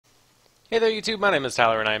Hey there YouTube, my name is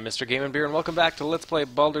Tyler and I am Mr. Game and Beer, and welcome back to Let's Play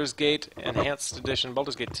Baldur's Gate Enhanced Edition,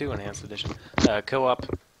 Baldur's Gate 2 Enhanced Edition, co-op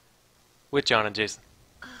with John and Jason.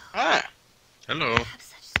 Ah, Hello.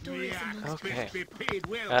 Okay.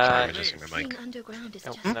 Sorry, adjusting my mic.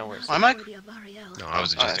 Oh, no worries. my mic? No, I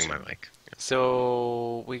was adjusting my mic.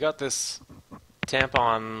 So, we got this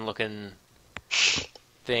tampon looking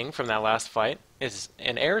thing from that last fight. It's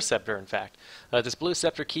an air scepter, in fact. This blue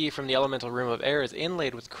scepter key from the elemental room of air is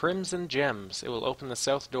inlaid with crimson gems. It will open the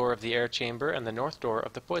south door of the air chamber and the north door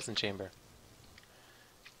of the poison chamber.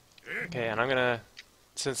 Okay, and I'm gonna,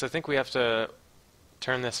 since I think we have to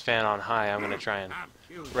turn this fan on high, I'm gonna try and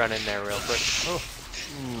run in there real quick. Oh.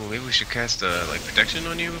 Ooh, maybe we should cast like protection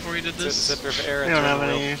on you before you did this. So the scepter of air and We don't turn have a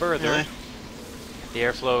little any, further. really. The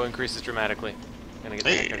airflow increases dramatically. Gonna get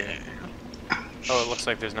the Hey. Oh, it looks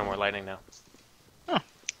like there's no more lightning now.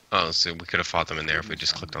 Oh, so we could have fought them in there if we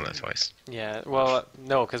just clicked on that twice. Yeah, well,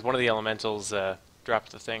 no, because one of the elementals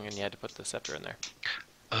dropped the thing, and you had to put the scepter in there.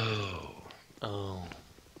 Oh. Oh.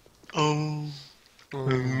 Oh,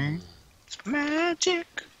 Mm. it's magic.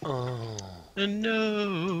 Oh.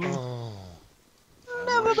 No. Oh.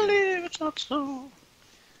 Never believe it's not so.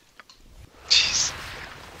 Jeez.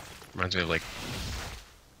 Reminds me of like,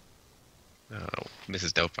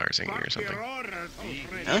 Mrs. Doubtfire singing or something.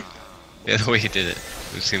 Huh? Yeah, the way he did it.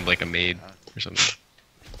 It seemed like a maid or something.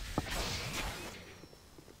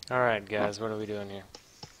 Alright, guys, what are we doing here?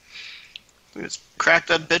 We just crack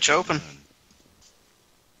that bitch open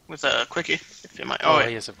with a quickie, if you might. Oh, Oh,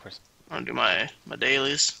 wait. yes, of course. I want to do my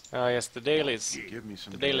dailies. Oh, yes, the dailies. Give me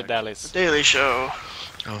some The daily direction. dallies. Daily show.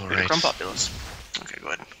 Alright. Crumpopulous. Okay, go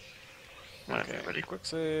ahead. Whenever Okay, you're ready. quick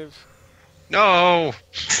save. No!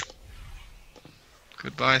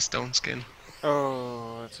 Goodbye, Stone Skin.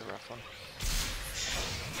 Oh, that's a rough one.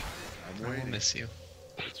 I'm I will waiting. miss you.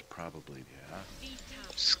 It's probably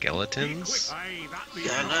Skeletons?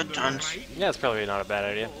 Skeletons. Yeah, it's probably not a bad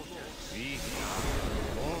idea.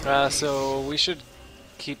 So we should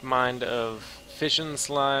keep mind of fission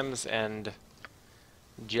slimes and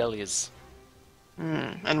jellies.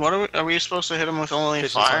 And what are we supposed to hit him with only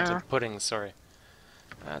Fission slimes fire? and puddings, sorry.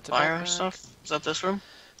 Fire stuff? Is that this room?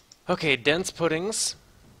 Okay, dense puddings.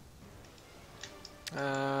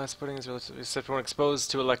 Puddings are except when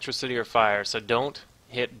exposed to electricity or fire, so don't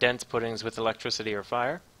hit dense puddings with electricity or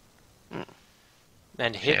fire.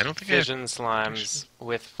 And hit I don't think I have fission slimes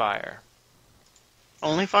with fire.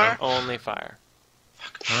 Only fire? Only fire.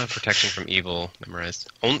 I have protection from evil memorized.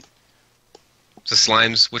 So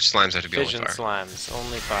slimes, which slimes have to be Fission on fire? slimes,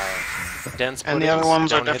 only fire. Dense puddings, And the other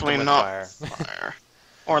ones are don't hit them definitely with not fire. fire.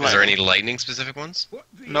 Or Is there any lightning. lightning specific ones?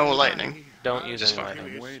 No lightning. Don't use Just any fire.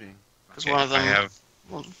 lightning. I'm waiting. Because Okay, one of them. I have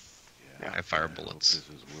Yeah, I have fire I hope bullets. This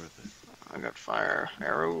is worth it. I got fire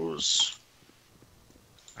arrows.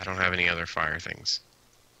 I don't have any other fire things.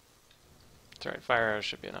 It's alright, fire arrows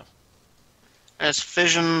should be enough. And it's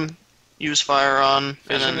fission, use fire on, and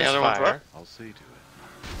Fission then the is other one's fire. I'll see to it.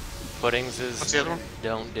 Puddings is What's the other one?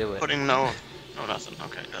 don't do it. Putting no nothing.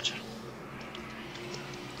 Okay, gotcha.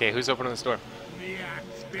 Okay, who's opening this door?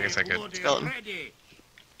 I guess I could. Skeleton.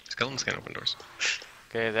 Skeletons can't open doors.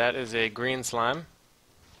 Okay, that is a green slime.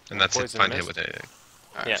 And that's it. Poison Find mist. him with anything.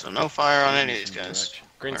 Alright, Yeah. so no fire on Give any me of these some guys. direction.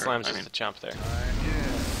 Green Or, slime's I just mean- the chomp there.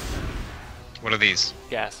 What are these?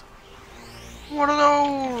 Gas. What are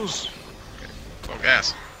those? Oh,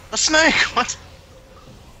 gas. A snake! What?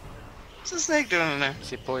 What's a snake doing in there?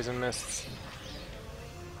 See poison mists.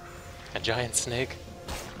 A giant snake.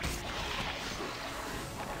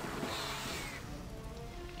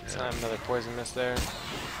 Slime, another poison mist there.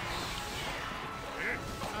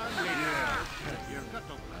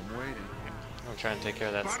 I'm waiting. I'm trying to take care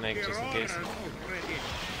of that snake just in case. I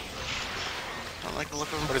don't like the look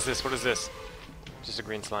of What them. is this? What is this? Just a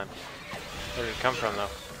green slime. Where did it come from, though?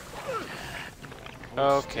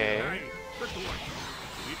 Okay.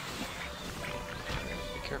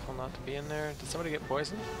 Be careful not to be in there. Did somebody get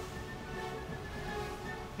poisoned?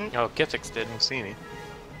 Oh, Kithix did. I don't see any.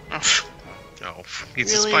 Oh, Oh,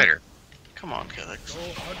 he's Really? a spider. come on, Kithix.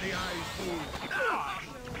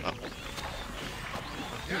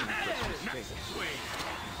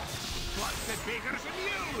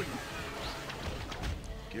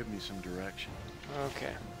 Give me some direction.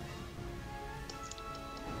 Okay.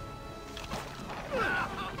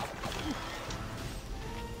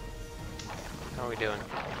 How are we doing?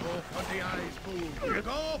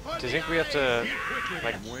 Do you think we have to,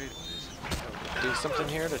 like, I'm waiting. do something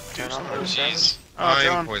here to turn off Oh, our jeez. Oh, I'm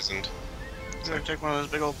John. poisoned. Gotta take one of those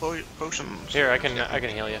big old potions. Here, I can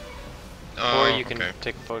heal you, Oh, or you can okay.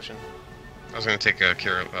 take a potion. I was gonna take a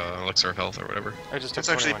cure, elixir of health or whatever. I just took It's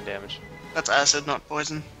actually- 21 damage. That's acid, not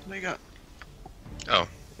poison. What do you got? Oh.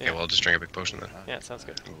 Yeah. Yeah, well, I'll just drink a big potion then. Yeah, sounds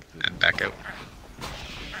good. And back out.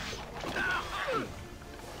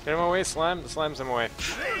 Get him away, slime. The slime's in my way.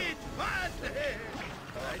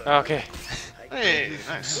 Okay. Hey,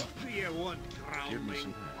 nice. Give me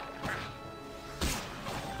some.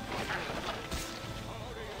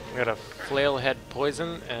 We got a flail head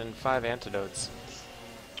poison and 5 antidotes.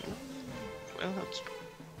 Well, that's...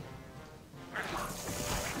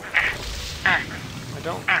 I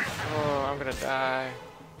don't. Oh, I'm gonna die.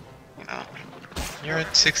 No. You're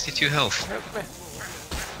at 62 health. Help me.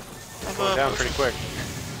 Have Going a down potion. pretty quick.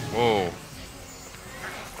 Whoa.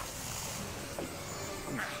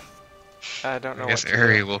 I don't know I what guess to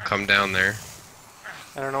Aerie do. will come down there.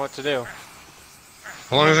 I don't know what to do.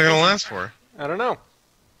 How long is it gonna last for? I don't know.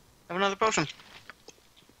 Have another potion.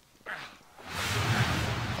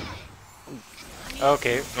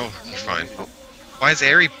 Okay. Oh, you're fine. Why is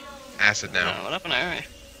Aerie acid now? What happened, Harry?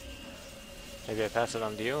 Maybe I pass it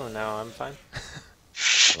on to you and now I'm fine.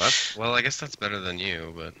 Well, I guess that's better than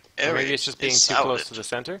you, but... Or maybe it's just being too close to the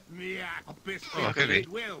center. Oh, it could be.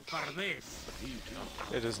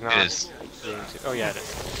 It is not. It is. Being too... Oh yeah, it is.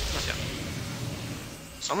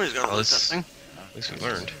 Somebody's got to Well, loot that this- thing. At least we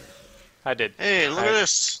learned. I did. Hey, look at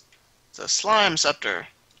this. It's a slime scepter.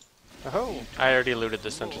 Oh, I already looted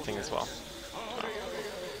the center thing as well.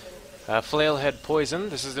 Flail head poison.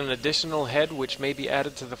 This is an additional head which may be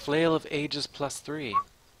added to the flail of ages +3.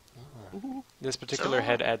 Oh. This particular So-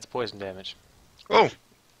 head adds poison damage. Oh!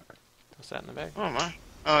 What's that in the bag? Oh my.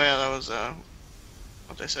 Oh yeah, that was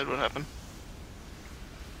what they said would happen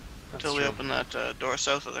That's until we true. open that door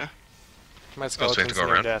south of there. My so we have to skeleton's go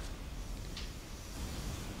near around? death.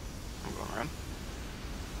 I'm going around.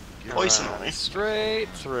 Poison only. Straight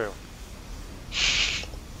through.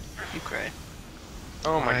 You cray.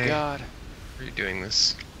 Oh my Why? god. Are you doing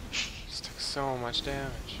this? Just took so much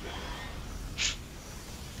damage.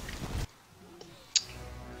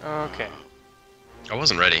 Okay. I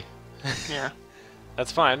wasn't ready. Yeah.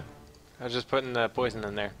 That's fine. I was just putting the poison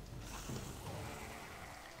in there.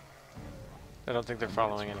 I don't think they're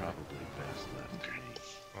following anyway. Probably best left to me.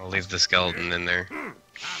 I'll leave the skeleton in there.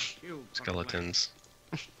 Skeletons.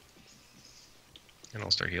 And I'll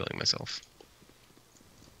start healing myself.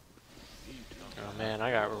 Oh man,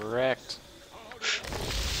 I got wrecked.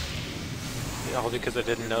 All because I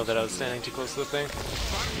didn't know that I was standing too close to the thing.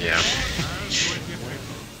 Yeah.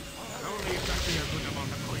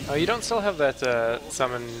 Oh, you don't still have that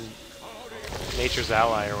summon Nature's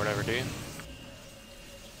Ally or whatever, do you?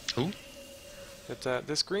 Who? That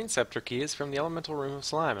this green scepter key is from the elemental room of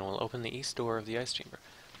slime and will open the east door of the ice chamber.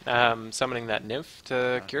 Summoning that nymph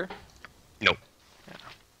to cure? Nope.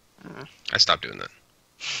 I stopped doing that.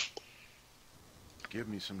 Give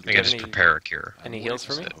me some. I think I just any- prepare a cure. Any heals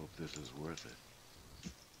for me? I hope this is worth it.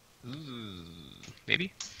 Ooh,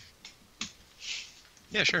 maybe?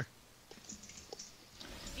 Yeah, sure.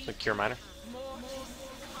 Like cure minor?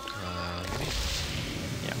 Maybe.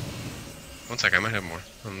 Yeah. One sec, I might have more.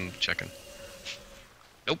 I'm checking.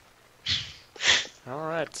 Nope.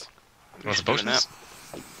 Alright. Want some Do a nap. potions?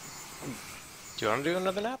 Do you want to do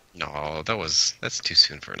another nap? No, that's too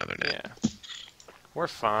soon for another nap. Yeah. We're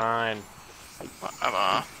fine.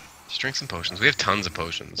 Just drink some potions. We have tons of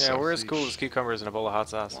potions. Yeah, so. we're as cool as cucumbers and a bowl of hot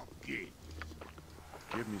sauce.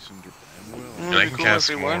 Give me some. I will. And I It'd can be cool cast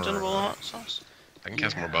if we weren't more, in a bowl of hot sauce. I can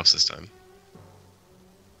cast more buffs this time.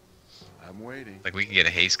 I'm waiting. Like, we can get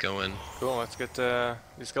a haste going. Cool, let's get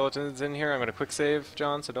these skeletons in here. I'm going to quick save,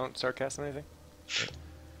 John, so don't start casting anything.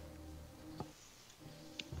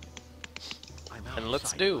 And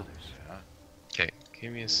let's do. Okay,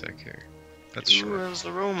 give me a sec here. That's Who short. is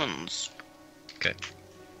the Romans? Okay.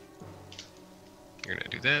 You're gonna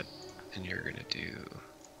do that, and you're gonna do...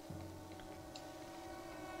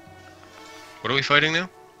 What are we fighting now?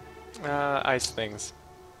 Ice things.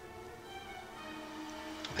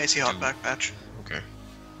 Icy hot back patch. Okay.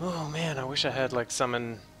 Oh man, I wish I had like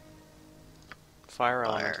summon fire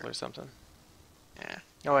Fire. elemental or something. Yeah.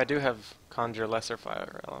 Oh, I do have conjure lesser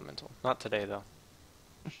fire elemental. Not today though.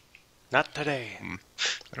 Not today.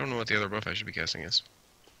 I don't know what the other buff I should be casting is.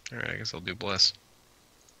 Alright, I guess I'll do Bless.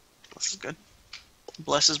 This is good.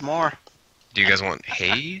 Bless is more. Do you guys want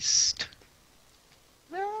haste?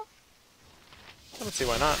 No. I don't see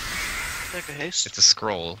why not. Take a haste. It's a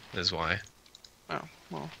scroll, is why. Oh,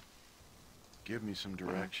 well. Give me some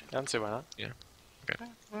direction. I don't see why not.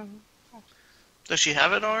 Does she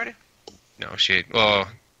have it already? No, she... Well,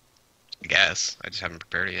 I guess. I just haven't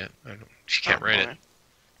prepared it yet. I don't, she can't Oh, write it. alright.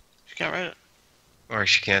 She can't write it. Or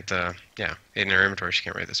she can't, yeah. In her inventory, she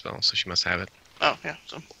can't write the spell, so she must have it. Oh, yeah.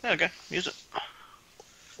 So, yeah, okay. Use it.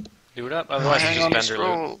 Do it up. Otherwise, Hang it's on just the vendor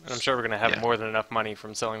loot. scrolls. And I'm sure we're gonna have Yeah. more than enough money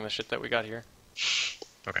from selling the shit that we got here.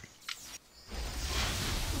 Okay.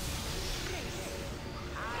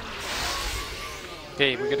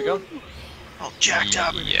 Okay, we good to go? All jacked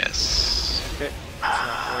up. Yes. Okay. Let's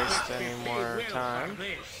not waste any more time.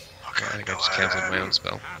 Okay, I think I just canceled my own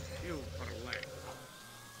spell.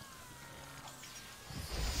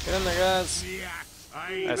 Get in there, guys.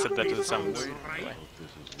 I said that to the summons.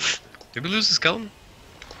 Did we lose the skeleton?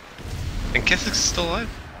 And Kethix is still alive?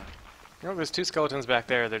 No, there's 2 skeletons back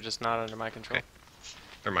there. They're just not under my control. Okay.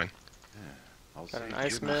 Never mind. I'll Got an say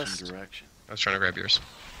ice give me some mist. direction. I was trying to grab yours.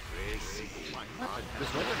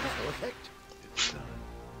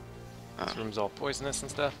 This room's all poisonous and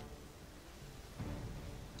stuff.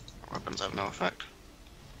 Weapons have no effect.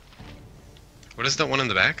 What is that one in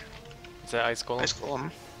the back? Is that ice golem? Ice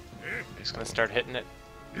golem. I'm gonna start hitting it.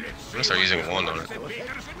 I'm gonna start using one on it. I'm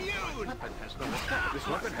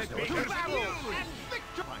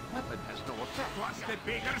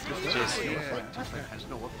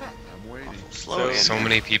waiting. Slowly. So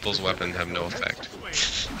many people's weapons have no effect.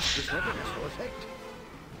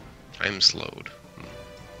 I'm slowed.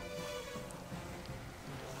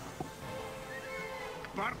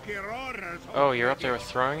 Oh, you're up there with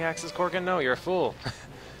throwing axes, Corgan? No, you're a fool.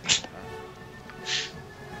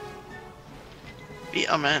 Be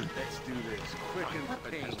a man. Let's do this quick and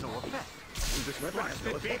painless.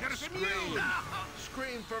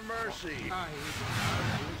 Scream for mercy.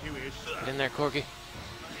 Get in there, Corgi.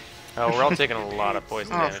 Oh, we're all taking a lot of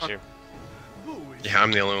poison Oh, damage fuck. here. Yeah,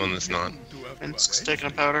 I'm the only one that's not. Vince's taking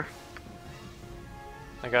a powder.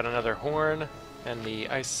 I got another horn and the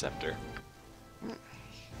ice scepter,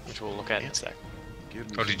 which we'll look at in a sec. Give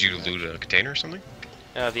me Oh, some did you direction. loot a container or something?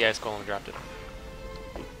 The ice golem dropped it.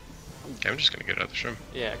 Okay, I'm just gonna get out of the room.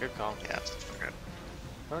 Yeah, good call. Yeah, that's good.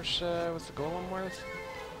 How much was the golem worth?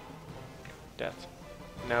 Death.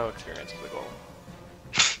 No experience for the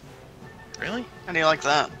golem. Really? How do you like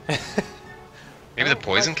that? Maybe the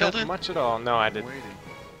poison killed it? Much at all? No, I I'm didn't. waiting.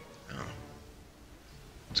 Oh.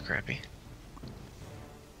 It's crappy.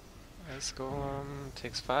 Ice golem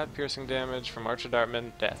takes 5 piercing damage from Archer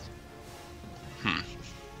Dartman. Death. Hmm.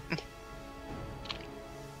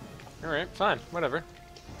 All right, fine, whatever.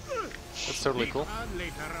 That's totally cool.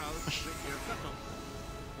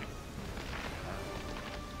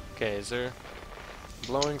 Okay, is there...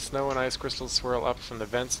 Blowing snow and ice crystals swirl up from the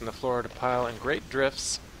vents in the floor to pile in great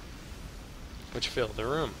drifts, which fill the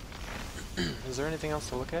room. Is there anything else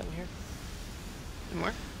to look at in here?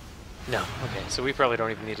 Anywhere? No. Okay, so we probably don't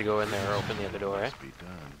even need to go in there or open the other door, eh? Must be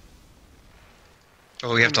done.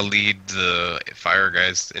 Oh, we have to lead the fire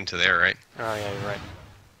guys into there, right? Oh yeah, you're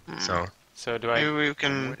right. So, So do Maybe I we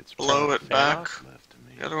can It's blow turn it the fan back off? Left to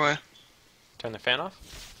me. the other way. turn the fan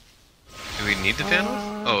off? do we need the fan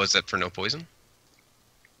off? Oh, is that for no poison?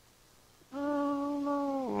 Oh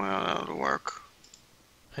no, well, that'll work.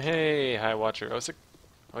 Hey, High Watcher. Osik.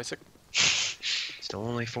 Osik. Still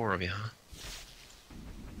only 4 of you, huh?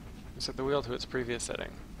 Set the wheel to its previous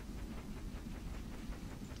setting.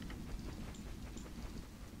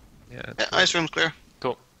 Yeah. Yeah, ice room's clear.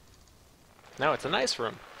 Cool. Now it's a nice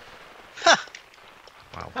room. Wow.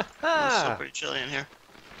 It's still Ah! pretty chilly in here.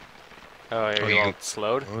 Oh, are Oh, you you- all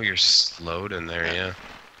slowed? Oh, you're slowed in there, yeah.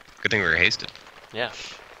 Good thing we were hasted. Yeah.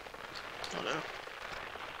 Oh,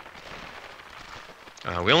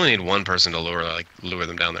 no. We only need one person to lure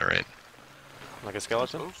them down there, right? Like a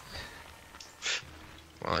skeleton?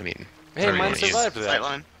 Well, I mean, Hey, whatever you mine wanna use. survived that.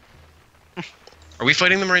 Sightline. Are we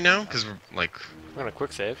fighting them right now? Because we're like, I'm gonna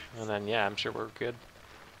quick save, and then yeah, I'm sure we're good.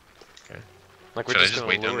 okay. Like we're Should I just just gonna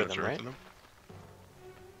wait down lure the them, room right? for them?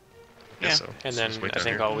 Yeah. Guess so. And So then just wait I down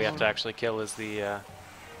think here. all we have to actually kill is the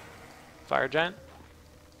fire giant.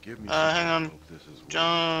 Give me Hang on. hope this is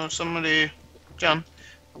John, somebody... John.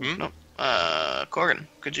 Hmm? No. Corgan,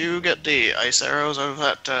 could you get the ice arrows out of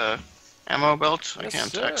that, ammo belt? I Yes,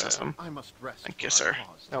 can't sir. access them. I must rest. Thank you, for sir. our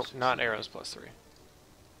cause. No, not arrows +3.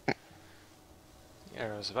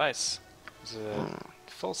 Arrows of ice. There's a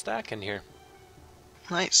full stack in here.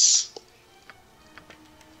 Nice.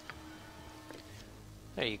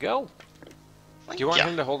 There you go. Do you want Yeah.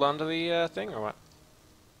 him to hold on to the thing or what?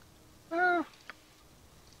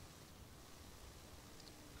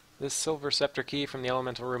 This silver scepter key from the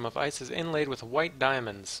elemental room of ice is inlaid with white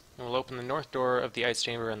diamonds and will open the north door of the ice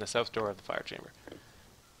chamber and the south door of the fire chamber.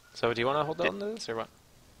 So do you want to hold on to this or what?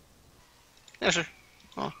 Yeah, sure.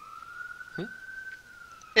 Oh. Hmm?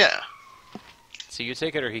 Yeah, So you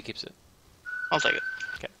take it or he keeps it? I'll take it.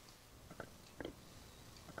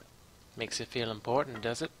 Makes you feel important,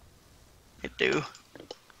 does it? It do.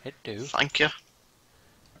 It do. Thank you.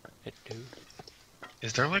 It do.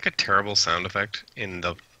 Is there like a terrible sound effect in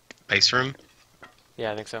the ice room?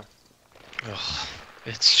 Yeah, I think so. Ugh,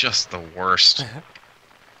 it's just the worst.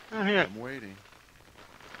 Oh, here. I'm waiting.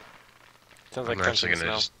 Sounds like I'm actually crunching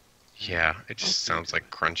gonna snow. just, yeah, it just sounds like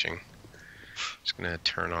crunching. Just gonna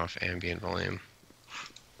turn off ambient volume.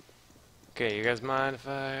 Okay, you guys mind if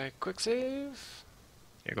I quick save?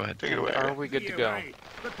 Yeah, go ahead. Take it away. Are we good to go?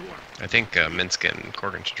 I think Minsk and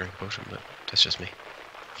Corgan should drink a potion, but that's just me.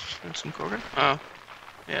 And some Corgan? Oh.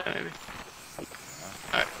 Yeah, maybe.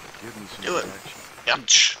 Alright. Give me some Do it. direction.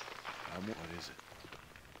 Yach. What is it?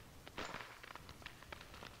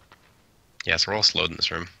 Yeah, so we're all slowed in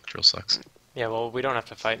this room, which real sucks. Yeah, well, we don't have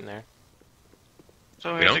to fight in there.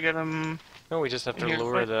 So we We have to don't? get him. No, we just have to In here,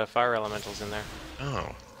 lure fight. the fire elementals in there.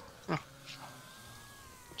 Oh.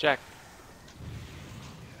 Jack,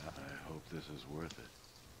 Yeah, I hope this is worth it.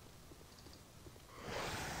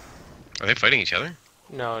 Are they fighting each other?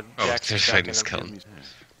 no, Oh, Jack's they're just fighting backing the him. skeleton. Give me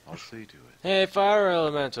I'll see to it. Hey, fire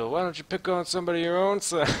elemental, why don't you pick on somebody your own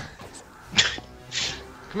size?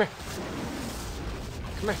 Come here.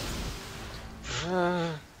 Come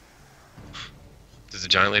here. Does the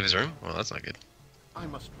giant leave his room? Well, that's not good. I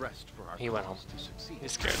must rest for our He went cause to succeed.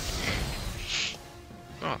 He's scared.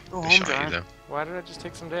 Oh, Go they home, shot you giant. though. Why did I just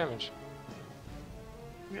take some damage?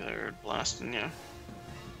 Yeah, they're blasting you.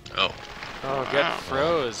 Oh, Oh, get Wow.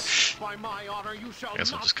 froze. By my honor, you shall I guess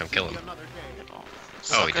we'll not just come see kill him. another day.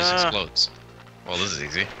 oh, he just Sucker. explodes. Well, this is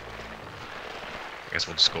easy. I guess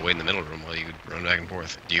we'll just go wait in the middle room while you run back and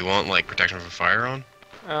forth. Do you want like protection from fire on?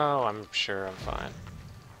 Oh, I'm sure I'm fine.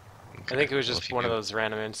 Okay, I think it was well, just if you one of do- those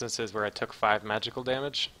random instances where I took 5 magical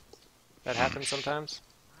damage. That happens sometimes.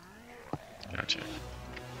 Gotcha.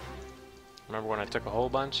 Remember when I took a whole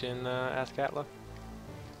bunch in Ask Atla?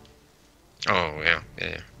 Oh yeah,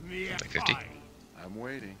 yeah, yeah. Like 50. I'm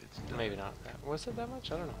waiting. It's done. Maybe not. Was it that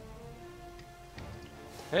much? I don't know.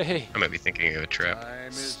 Hey, I might be thinking of a trap. Time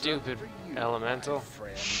is stupid up for you, elemental. my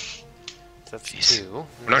friend. That's Jeez. 2.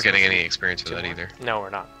 We're not getting any experience for Two that more? either. No, we're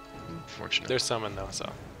not. Unfortunately. There's someone though,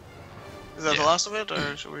 so Is that the Yeah. last of it,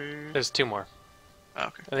 or should we? there's 2 more. Oh,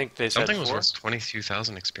 okay. I think they said Something was 4. once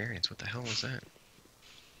 22,000 experience. What the hell was that?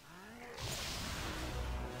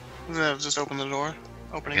 Is that just open the door?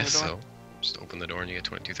 I Opening guess the door? so. Just open the door and you get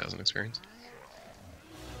 22,000 experience.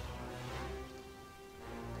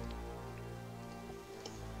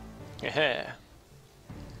 Yeah.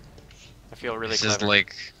 I feel really This clever. is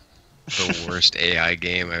like the worst AI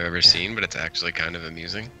game I've ever seen, but it's actually kind of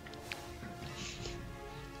amusing.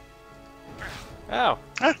 Ow!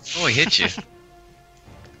 Oh, he hit you.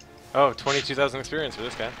 Oh, 22,000 experience for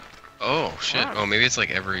this guy. Oh, shit. Wow. Oh, maybe it's like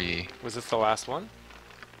every... Was this the last one?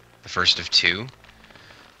 the first of 2.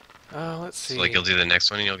 Let's see. So, like, you'll do the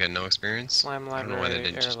next one and you'll get no experience? Slime I don't know why they library,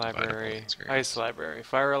 didn't air just divide up all the library, experience. ice library.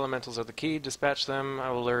 Fire elementals are the key. Dispatch them.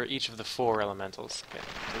 I will lure each of the 4 elementals. Okay,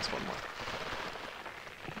 there's one more.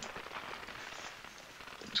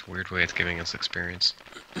 It's a weird way it's giving us experience.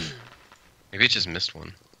 Maybe it just missed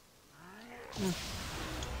one.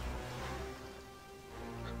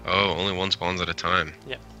 Oh, only one spawns at a time.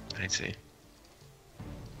 Yep. I see.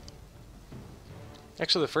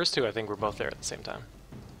 Actually, the first 2 I think were both there at the same time.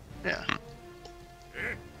 Yeah.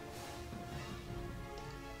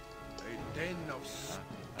 A den of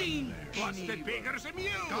steam. Busted beggars immune.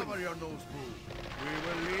 Cover your nose, boo. We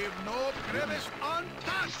will leave no crevice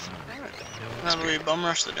untouched. How do we bum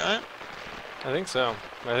rush the giant? I think so.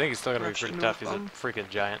 I think he's still gonna be Rush pretty into tough. He's a bum. freaking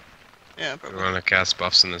giant. Yeah, We probably. want to cast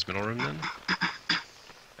buffs in this middle room then?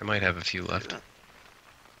 I might have a few left.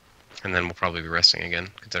 And then we'll probably be resting again,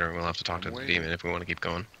 considering we'll have to talk to the Waiting. demon if we want to keep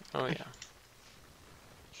going. Oh yeah.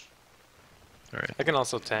 Alright. I can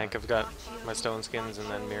also tank. I've got my stone skins and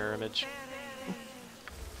then mirror image.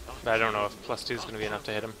 But I don't know if +2 is gonna be enough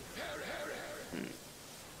to hit him.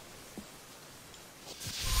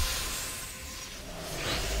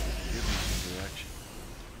 Give me some direction.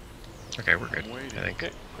 Okay, we're good, I'm waiting. I think.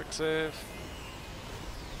 Okay, quick save.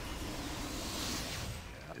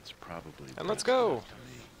 It's probably. And let's best go. left to me.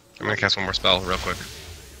 I'm gonna cast one more spell real quick.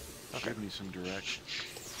 Give me some direction.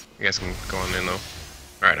 You guys can go on in though.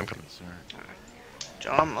 Alright, I'm coming. Concern.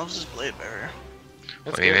 John loves his blade barrier.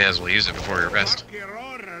 That's Well, you may good. as well use it before you rest.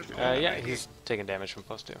 Yeah, he's taking damage from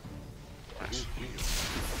 +2.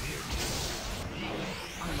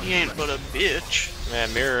 He ain't but a bitch.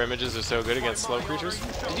 Man, mirror images are so good against slow creatures.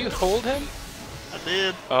 Did you hold him? I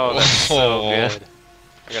did. Oh, that's so Oh. good.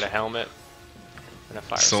 I got a helmet and a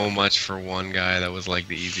fire. So sword. much for one guy, that was like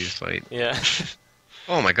the easiest fight. Yeah.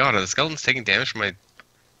 Oh my god, are the skeletons taking damage from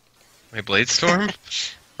my Blade Storm?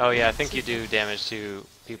 Oh yeah, I think you do damage to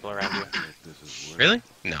people around you. If this is worth Really?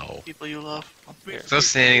 No. People you love. So I was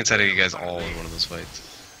standing inside of you guys all in one of those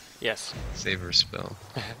fights. Yes. Save or spell.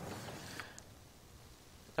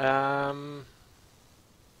 Um,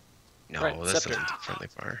 No, Right, that's scepter. not friendly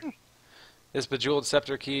fire. this bejeweled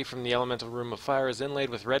scepter key from the elemental room of fire is inlaid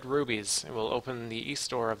with red rubies. It will open the east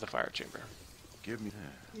door of the fire chamber. Give me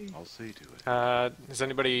that. I'll see to it. Has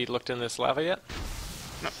anybody looked in this lava yet?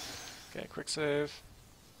 No. Okay, quick save.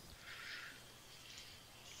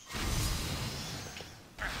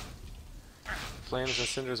 Flames and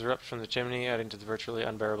cinders erupt from the chimney, adding to the virtually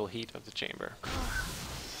unbearable heat of the chamber.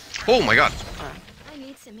 Oh my god! I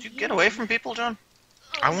need some Did you get away from people, John?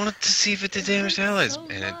 I wanted to see if it did damage to allies, so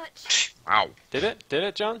and it... much. Wow. Did it? Did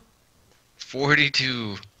it, John?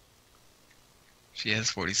 42. She has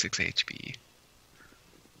 46 HP.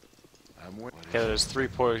 I'm waiting. Yeah, there's 3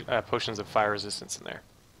 potions of fire resistance in there.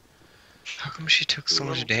 How come she took so Too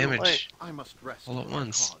much little, too late. damage? I must rest All at for our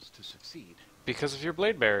once. cause to succeed. Because of your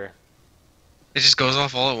blade barrier. It just goes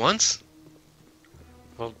off all at once?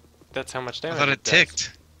 Well, that's how much I damage thought it does.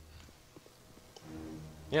 ticked.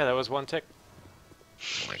 Yeah, that was 1 tick.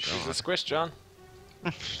 Oh my She's a god. squish, John.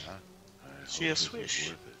 I She hope a this is swish.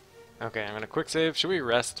 worth it. Okay, I'm gonna quick save. Should we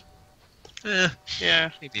rest? Yeah,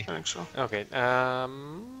 Maybe. I think so. Okay,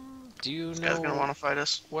 do you This guy's gonna know want to fight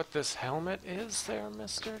us. what this helmet is there,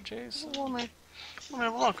 Mr. Jason? Let me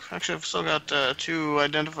have a look. Actually, I've still got 2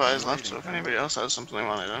 identifies left, so if anybody else has something they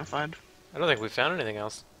want identified. I don't think we found anything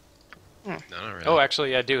else. No, not really. Oh,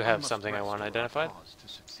 actually, I do I have must something I rest want for our identified. cause to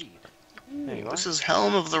succeed. There you are. This is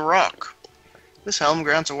Helm of the Rock. This helm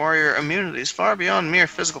grants a warrior immunities far beyond mere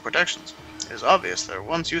physical protections. It is obvious there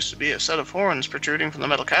once used to be a set of horns protruding from the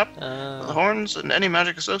metal cap, but the horns and any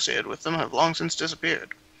magic associated with them have long since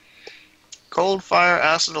disappeared. Cold, fire,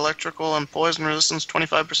 acid, electrical, and poison resistance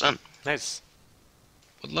 25%. Nice.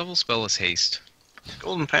 What level spell is haste?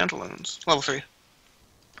 Golden pantaloons. Level 3.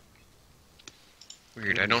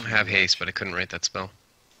 Weird, I don't have haste, but I couldn't write that spell.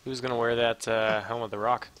 Who's gonna wear that helm of the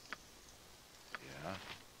rock? Yeah.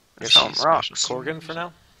 It's Helm She's rocks. special. Corgan for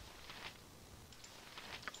now?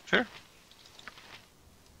 Sure.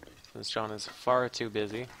 Since John is far too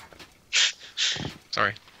busy.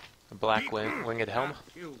 Sorry. A black winged helm.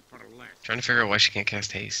 Trying to figure out why she can't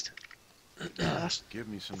cast haste. Give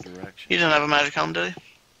me some direction. He didn't have a magic helm, did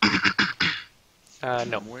he? No,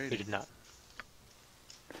 I'm he waiting. did not.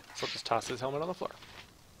 So just toss his helmet on the floor.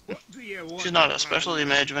 She's not a specialty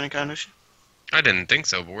mage of any kind, is she? I didn't think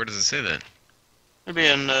so, but where does it say that? Maybe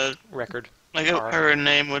in, Record. like, her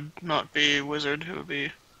name would not be wizard, it would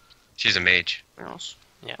be She's a mage. something else.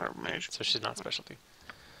 Yeah. Or mage. So she's not specialty.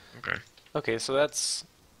 Okay. Okay, so that's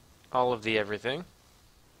all of the everything.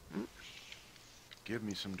 Give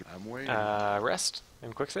me some. I'm waiting. Rest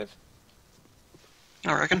and quick save.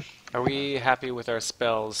 I reckon. Are we happy with our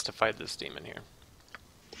spells to fight this demon here?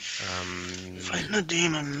 Fighting a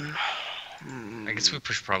demon. I guess we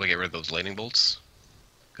should probably get rid of those lightning bolts.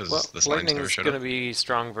 Because Well, the slimes never lightning's showed going to up. be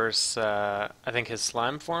strong versus, I think his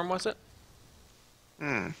slime form, was it?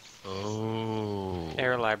 Hmm. Oh.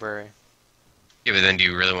 Air library. Yeah, but then do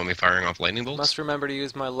you really want me firing off lightning bolts? Must remember to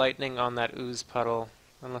use my lightning on that ooze puddle,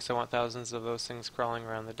 unless I want thousands of those things crawling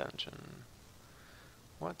around the dungeon.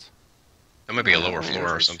 What? That might be a lower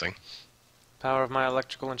floor or something. Power of my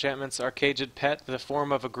electrical enchantments. Our caged pet, the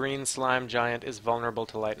form of a green slime giant, is vulnerable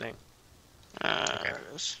to lightning. There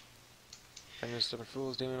it is. Fingers stubborn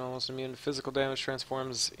fools, demon almost immune to physical damage,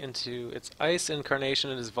 transforms into its ice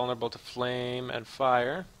incarnation and is vulnerable to flame and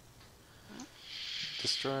fire.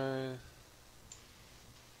 Destroy.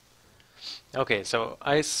 Okay, so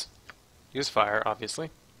ice, use fire, obviously.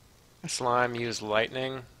 Slime, use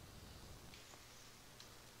lightning.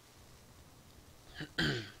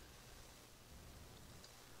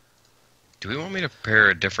 Do we want me to prepare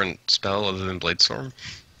a different spell other than Bladestorm?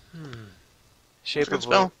 Shape Good of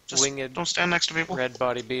spell. a Just winged don't stand next to people. red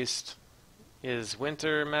body beast. Is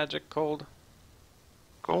winter magic cold?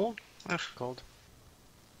 Cold? Ugh, Cold.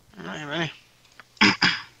 I don't have any.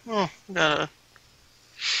 Oh, we got a...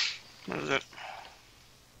 What is it?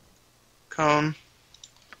 Cone.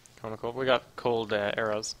 Kinda cold. We got cold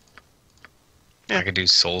arrows. Yeah. I could do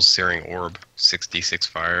Soul Searing Orb, 6d6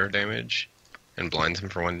 fire damage, and blinds him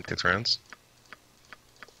for 1 rounds.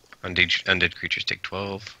 Undead creatures take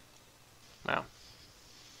 12. Wow.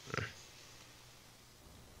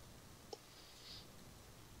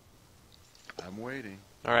 I'm waiting.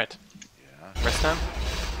 Alright. Yeah. Rest time?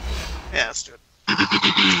 Yeah, let's do it. Give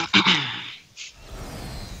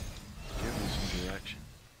me some direction.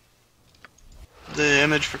 The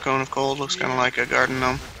image for Cone of Cold looks kind of like a garden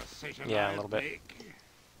gnome. Yeah, a little bit.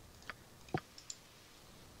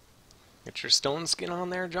 Get your stone skin on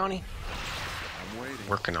there, Johnny. I'm waiting.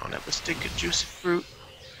 Working on it. Have a stick of juicy fruit.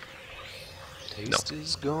 Taste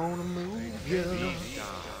is gonna move ya.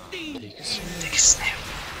 Take a sip. Take a snap.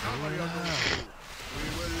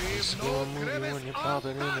 It's gonna move you when you pop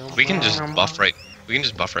it in your We can just mouth. buff right. We can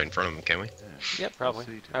just buff right in front of him, can't we? Yep, probably.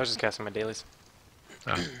 I was just casting my dailies.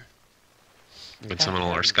 Oh. We can summon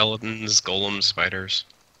all our skeletons, golems, spiders.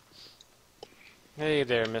 Hey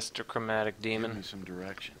there, Mr. Chromatic Give me Demon. some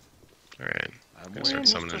direction. All right. I'm Gonna waiting. start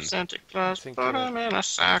summoning. Mr. Santa Claus, Think put you're him in a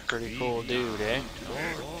sack. Pretty cool dude, eh?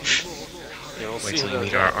 You'll Wait see till you about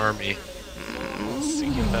meet our that. army. We'll see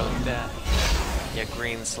about that. You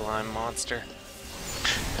green slime monster.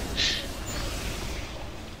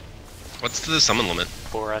 What's the summon limit?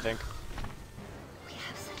 4, I think.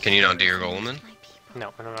 Can you not do your golem then?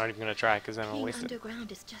 No, I'm not even gonna try because then I'll Being waste it.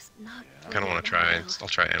 underground is just not. I kind of want to try. I'll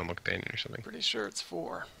try animal companion or something. Pretty sure it's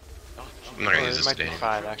 4. I'm not gonna Or use it this might be today.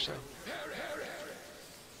 5 actually.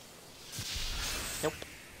 Nope.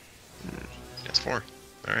 It's 4.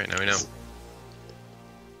 All right, now we know.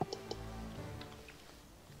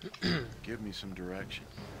 Give me some direction.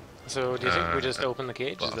 So do you think we just open the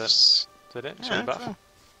cage? Buffs. Is that it? Should we buff? so.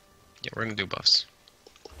 Yeah, we're gonna do buffs.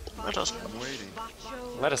 Let us. I'm waiting.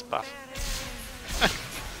 Let us buff.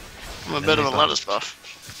 I'm a bit of a lettuce buff.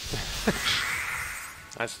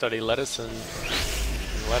 I study lettuce and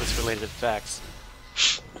lettuce-related facts.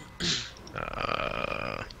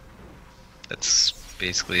 That's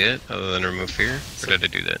basically it, other than remove fear. Or did I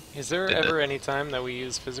do that? Is there Did ever that. any time that we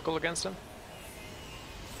use physical against him?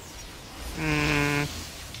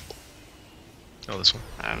 Oh, this one.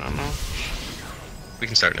 I don't know. We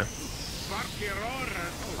can start now.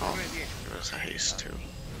 Oh, there was a haste too.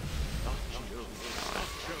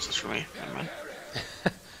 This is for me. Never mind.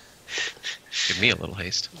 Give me a little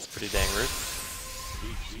haste. It's pretty dang rude.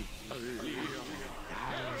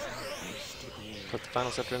 Put the final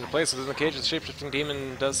scepter into place within the cage. The shape-shifting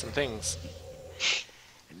demon does some things.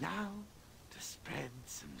 And now, to spread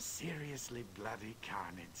some seriously bloody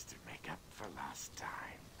carnage to make up for lost time.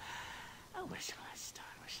 Oh, where shall I start?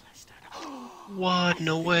 Where shall I start? What?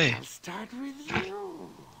 No way. I'll start with you.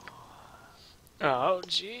 Oh,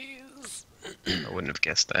 jeez. I wouldn't have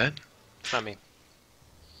guessed that. It's not me.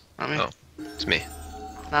 Not me. Oh. It's me.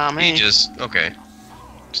 Not me. He just... Okay.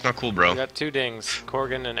 It's not cool, We bro. got 2 dings,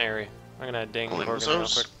 Corgan and Airy. I'm gonna ding Only Corgan real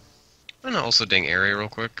those? quick. I'm gonna also ding Area real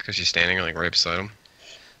quick, because she's standing like right beside him.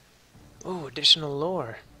 Ooh, additional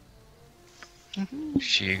lore.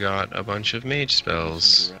 She got a bunch of mage spells.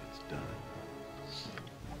 Some direct-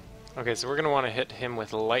 Done. Okay, so we're gonna want to hit him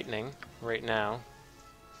with lightning right now.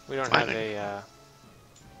 We don't have Lightning. a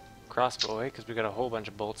crossbow, because we got a whole bunch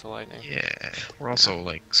of bolts of lightning. Yeah. We're also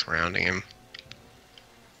like surrounding him.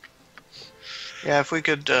 Yeah, if we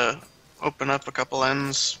could open up a couple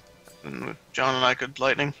ends, and John and I could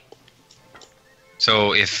lightning.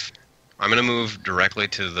 So if... I'm gonna move directly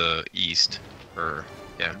to the east. Or...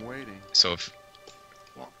 Yeah. I'm waiting. So if...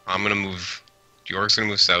 I'm gonna move... York's gonna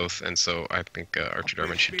move south, and so I think Archer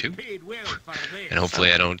Darman should too. And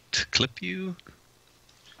hopefully I don't clip you.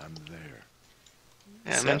 I'm there.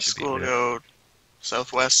 Yeah, So and then that should be school will good. go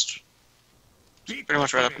southwest. Pretty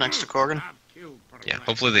much right up next to Corgan. Yeah,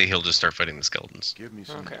 hopefully he'll just start fighting the skeletons. Give me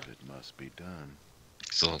some Okay. of it must be done.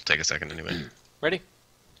 So it'll take a second anyway. Ready?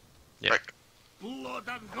 Yeah. Right. Blood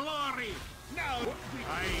and glory. Now,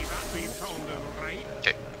 I have been told right.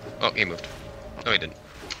 Okay. Oh, he moved. No, he didn't.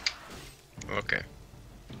 Okay.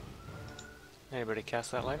 Anybody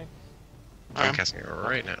cast that lightning? I'm Okay. casting it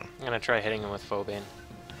right now. I'm gonna try hitting him with Phobane.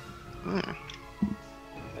 Hmm.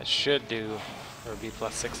 That should do, or be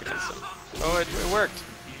 +6 against him. Oh, it worked!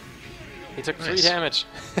 He took 3 Nice. damage.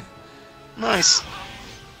 Nice.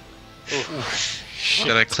 Ooh.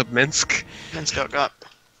 Did I clip Minsk? Minsk got.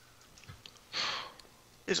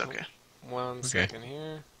 He's okay. One second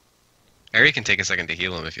here. Ari can take a second to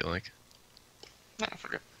heal him if you like. Nah,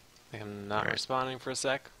 forget. I am not Alright. responding for a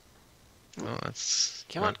sec. Well, that's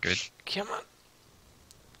Come not on. good. Come on.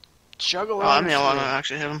 Juggle Oh, I'm the on one who through.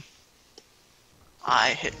 actually hit him.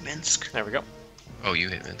 I hit Minsk. There we go. Oh, you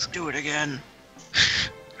hit Minsk. Do it again.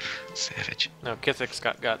 Savage. No, Kithik's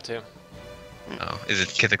got too. Oh, is it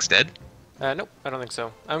Kithik's dead? Nope, I don't think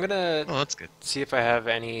so. I'm gonna Oh, that's good. see if I have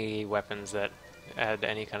any weapons that add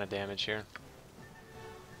any kind of damage here.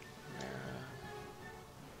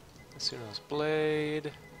 Suno's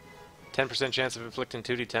Blade. 10% chance of inflicting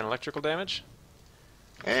 2d10 electrical damage.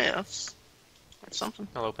 Hey, that's something.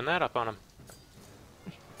 I'll open that up on him.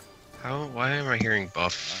 How? Why am I hearing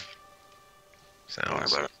buff Don't worry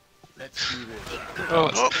sounds? about it. Let's do this.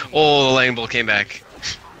 Oh, Oh, the lightning bolt came back.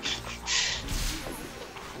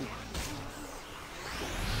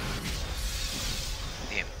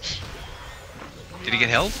 Did he get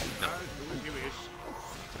held? No.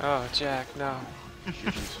 Oh, Jack, no. Give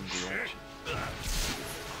me some direction.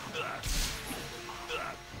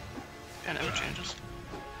 It never changes.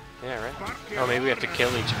 Yeah, right? Oh, maybe we have to kill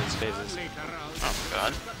each of his phases. Oh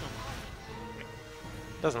god.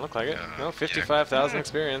 Doesn't look like it. No, yeah. 55,000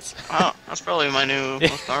 experience. Wow, that's probably my new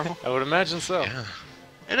most powerful. I would imagine so. Yeah.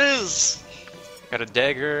 It is! Got a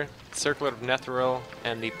dagger, circlet of Netheril,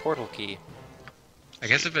 and the portal key. I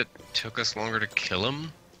guess if it took us longer to kill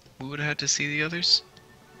him, we would have had to see the others.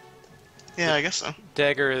 Yeah, I guess so.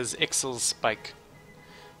 Dagger is Ixal's spike.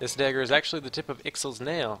 This dagger is actually the tip of Ixal's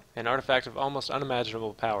nail, an artifact of almost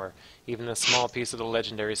unimaginable power. Even a small piece of the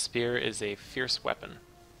legendary spear is a fierce weapon.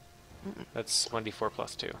 That's 1d4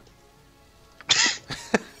 plus 2.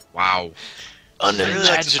 Wow. They really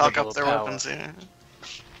like to talk Unimaginable up their power. weapons here.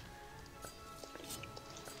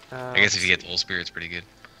 I guess if you get the whole spear, it's pretty good.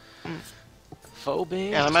 Phobia.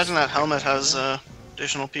 Yeah, I imagine that helmet has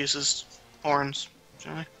additional pieces. Horns.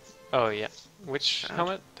 Generally. Oh, yeah. Which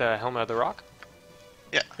helmet? The helmet of the rock?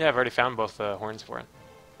 Yeah. Yeah, I've already found both horns for it.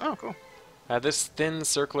 Oh, cool. This thin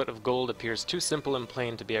circlet of gold appears too simple and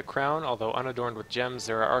plain to be a crown. Although unadorned with gems,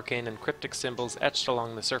 there are arcane and cryptic symbols etched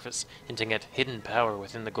along the surface, hinting at hidden power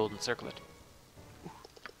within the golden circlet.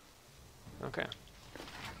 Okay.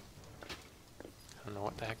 I don't know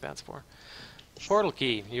what the heck that's for. Portal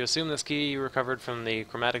key. You assume this key you recovered from the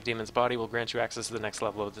Chromatic demon's body will grant you access to the next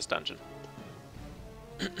level of this dungeon.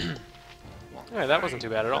 Alright, that wasn't too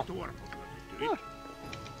bad at all.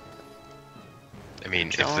 I mean,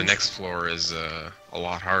 if the Challenge. next floor is a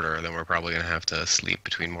lot harder, then we're probably going to have to sleep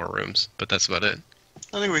between more rooms. But that's about it.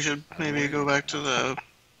 I think we should maybe go back to the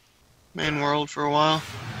main world for a while.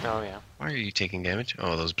 Oh, yeah. Why are you taking damage?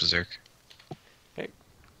 Oh, those berserk.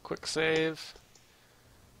 Quick save.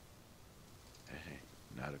 Hey,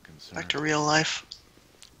 not a concern. Back to real life.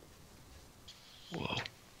 Whoa.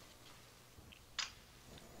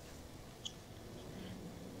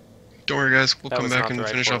 Don't worry, guys. We'll That come was back not and the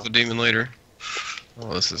right finish off portal. the demon later.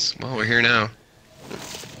 Oh, this is... Well, we're here now.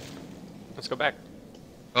 Let's go back.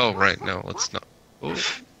 Oh, right. No, let's not... Oh,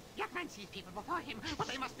 Yakman sees people before him, but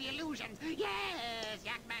they must be illusions. Yes,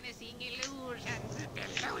 Yakman is seeing illusions.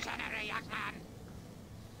 Illusionary Yakman.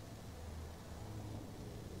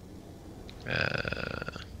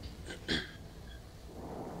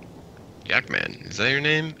 Yakman. Is that your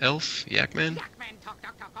name? Elf? Yakman? Yakman talk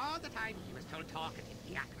all the time. He was told talkative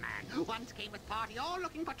Yakman. Once came with party all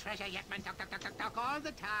looking for treasure. Yakman talk all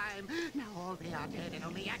the time. Now all they are dead and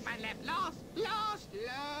only Yakman left. Lost,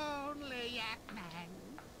 lonely Yakman.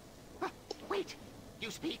 Wait, you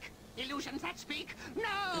speak? Illusions that speak?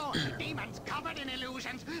 No! Demons covered in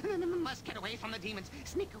illusions. Must get away from the demons.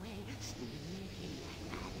 Sneak away.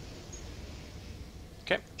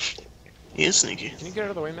 Okay. He is sneaky. Can you get out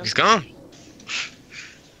of the way, man? He's gone.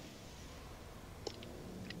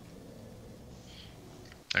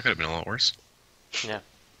 That could have been a lot worse. Yeah.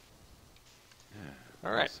 Yeah,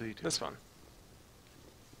 Alright, see to this it. one.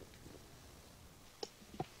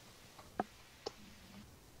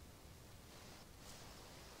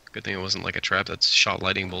 Good thing it wasn't like a trap that shot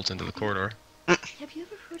lightning bolts into the corridor. Have you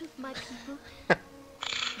ever heard of my people?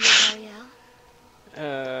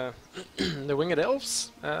 Ariel? The winged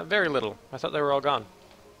elves? Very little. I thought they were all gone.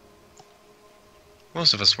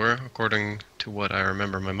 Most of us were, according to what I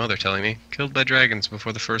remember my mother telling me, killed by dragons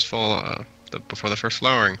before the first fall, before the first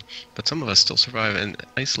flowering. But some of us still survive in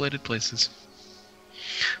isolated places.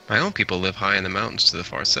 My own people live high in the mountains to the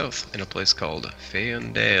far south, in a place called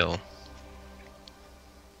Fayondale.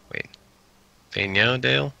 Wait,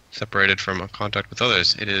 Fayondale? Separated from contact with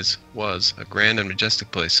others, it was a grand and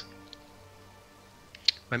majestic place.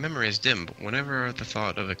 My memory is dim, but whenever the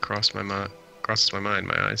thought of it crosses my mind,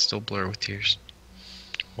 my eyes still blur with tears.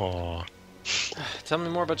 Aww. Tell me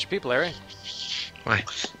more about your people, Larry. Why?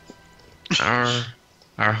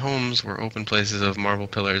 Our homes were open places of marble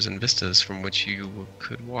pillars and vistas from which you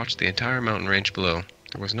could watch the entire mountain range below.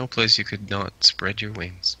 There was no place you could not spread your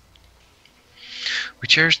wings. We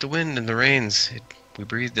cherished the wind and the rains. We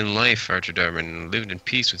breathed in life, Archer Darwin, and lived in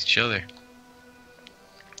peace with each other.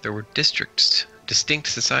 There were distinct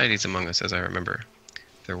societies among us, as I remember.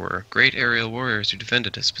 There were great aerial warriors who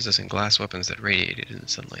defended us, possessing glass weapons that radiated in the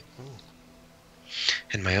sunlight.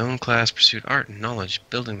 And my own class pursued art and knowledge,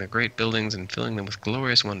 building their great buildings and filling them with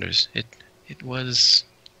glorious wonders. It was...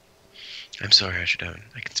 I'm sorry, Archer Darwin.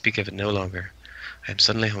 I can speak of it no longer. I am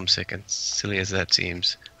suddenly homesick, and silly as that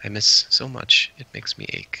seems, I miss so much, it makes me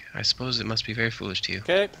ache. I suppose it must be very foolish to you.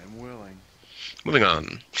 Okay. I'm willing. Moving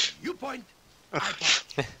on. You point. I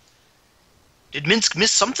point. Did Minsk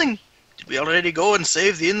miss something? Did we already go and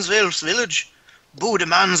save the Innsvale's village? Boo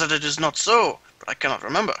demands that it is not so. but I cannot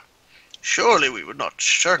remember. Surely we would not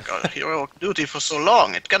shirk our heroic duty for so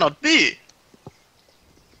long. It cannot be.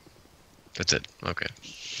 That's it. Okay.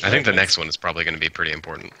 I think the next one is probably going to be pretty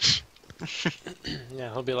important.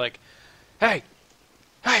 Yeah, he'll be like, hey!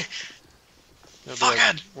 Hey! He'll be like,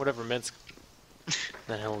 Fuckhead! whatever, Minsk.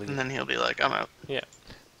 Then he'll leave. And then he'll be like, I'm out. Yeah.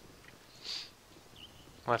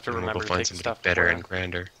 We'll have to And we'll remember go to find take somebody stuff better before. and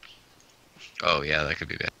grander. Oh, yeah, that could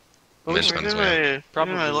be bad. Oh, Minsk we're on his way up.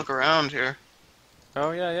 Probably. look around here.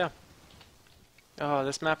 Oh, yeah, yeah. Oh,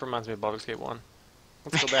 this map reminds me of Baldur's Gate 1.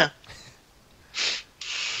 Let's go back.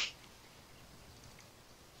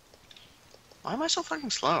 Why am I so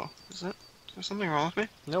fucking slow? Is there something wrong with me?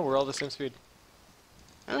 No, we're all the same speed.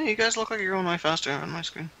 I think you guys look like you're going way faster on my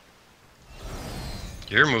screen.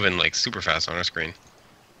 You're moving, like, super fast on our screen.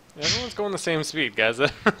 Everyone's going the same speed, guys.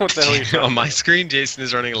 What the hell are you talking On my about? screen, Jason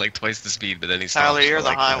is running at, like, twice the speed, but then he stops Tyler, you're for, the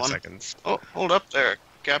like, high 5 one. seconds. Oh, hold up there,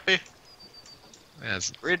 Cappy. Yeah,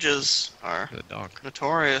 it's Bridges are the dock.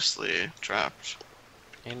 notoriously trapped.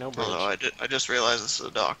 Ain't no bridge. Although I just realized this is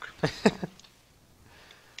a dock.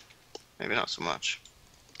 Maybe not so much.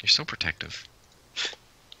 You're so protective.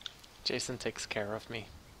 Jason takes care of me.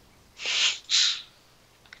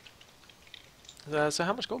 So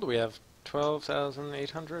how much gold do we have?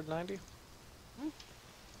 12,890?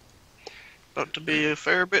 About to be a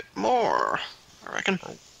fair bit more, I reckon.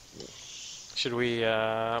 Should we, what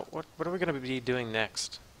are we going to be doing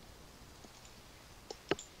next?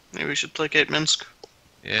 Maybe we should placate Minsk.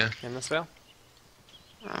 Yeah. In this vale?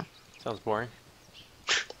 Oh. Sounds boring.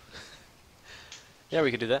 Yeah,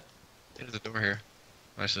 we could do that. There's a door here.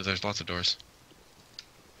 Actually, there's lots of doors.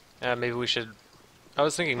 Maybe we should... I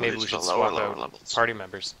was thinking maybe we These should are the lower swap out levels. party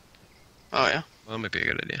members. Oh yeah? Well, that might be a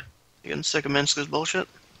good idea. You getting sick of Minsk's bullshit?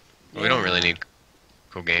 But we don't really need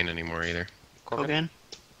Cogain anymore either. Corvin? Cogain?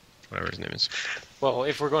 Whatever his name is. Well,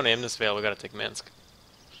 if we're going to Imnis Vale, we gotta take Minsk.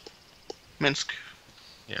 Minsk.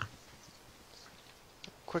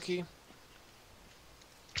 Quickie?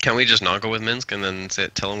 Can't we just not go with Minsk and then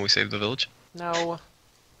tell him we saved the village? No.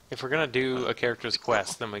 If we're gonna do a character's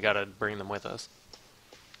quest, then we gotta bring them with us.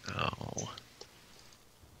 Oh.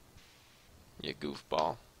 You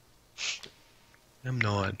goofball. I'm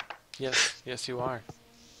not. Yes, yes you are.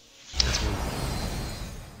 That's me.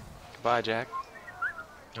 Goodbye, Jack.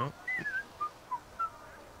 No.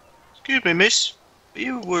 Excuse me, miss.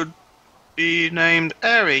 You would be named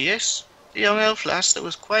Ari, yes? The young elf lass that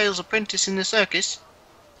was Quayle's apprentice in the circus.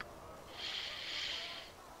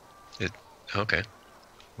 Okay.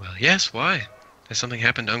 Well, yes, why? Has something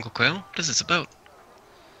happened to Uncle Quail? What is this about?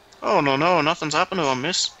 Oh, no, nothing's happened to him,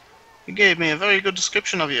 miss. He gave me a very good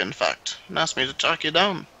description of you, in fact, and asked me to track you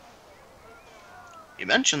down. He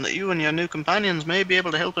mentioned that you and your new companions may be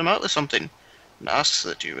able to help him out with something, and asks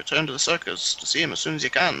that you return to the circus to see him as soon as you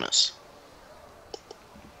can, miss.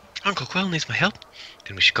 Uncle Quail needs my help?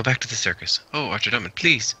 Then we should go back to the circus. Oh, Archer Dummett,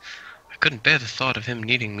 please. I couldn't bear the thought of him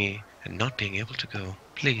needing me and not being able to go.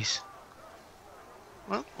 Please.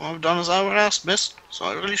 Well, I've done as I was asked, miss, so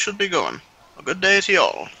I really should be going. A good day to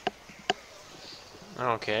y'all.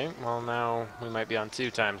 Okay, well now we might be on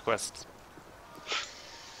 2 times quests.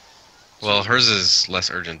 Well, hers is less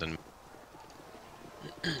urgent than...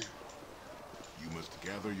 You must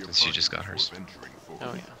gather your And she party just got before hers. venturing forth.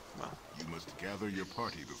 Oh yeah, well. You must gather your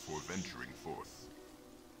party before venturing forth.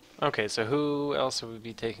 Okay, so who else would we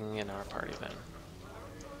be taking in our party then?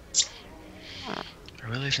 I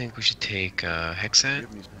really think we should take Hexat.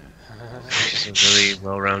 Give me She's a really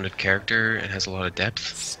well-rounded character and has a lot of depth.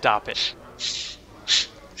 Stop it.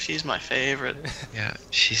 She's my favorite. Yeah,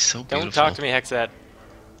 she's so beautiful. Don't talk to me, Hexad.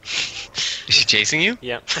 Is she chasing you?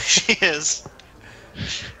 Yep. She is.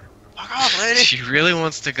 Fuck off, lady. She really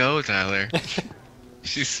wants to go, Tyler.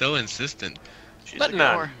 She's so insistent. She's But a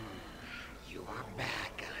none. goer. You are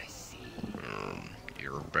back, I see.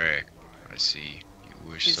 You're back. I see.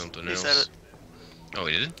 You wish something He else. said it. Oh,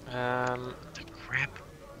 he did? Crap.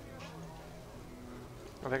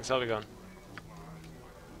 I think so. Be gone.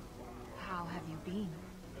 How have you been?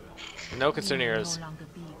 No concern We will yours. no longer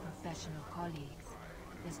be professional colleagues.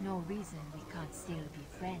 There's no reason we can't still be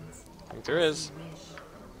friends. I think there is. You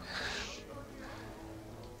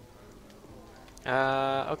wish.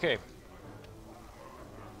 Okay.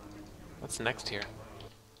 What's next here?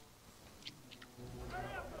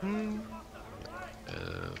 What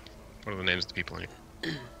are the names of the people here?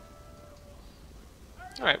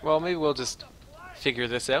 Alright, well, maybe we'll just figure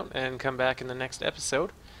this out and come back in the next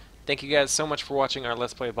episode. Thank you guys so much for watching our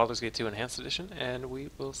Let's Play of Baldur's Gate 2 Enhanced Edition, and we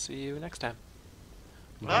will see you next time.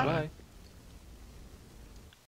 Bye. Bye-bye.